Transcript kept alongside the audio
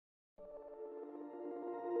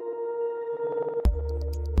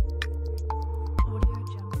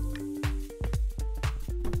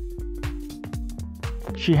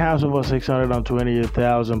She has over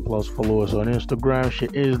 628,000 plus followers on Instagram. She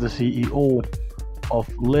is the CEO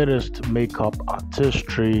of Littest makeup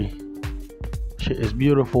artistry. She is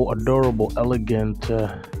beautiful, adorable, elegant,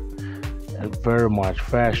 and very much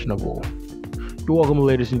fashionable. You're welcome,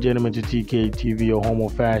 ladies and gentlemen, to TK TV, your home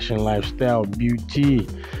of fashion, lifestyle, beauty.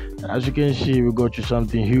 As you can see, we got you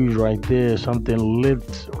something huge right there, something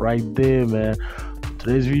lit right there, man.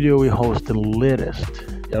 Today's video, we hosting Littest,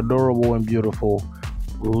 the adorable and beautiful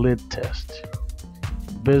Littest.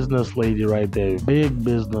 Business lady right there, big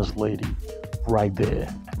business lady right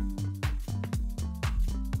there.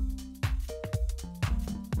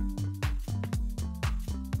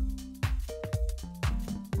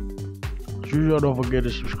 As usual, don't forget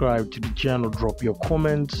to subscribe to the channel, drop your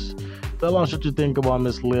comments, tell us what you think about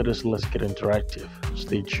Miss Littest. Let's get interactive.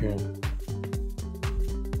 Stay tuned.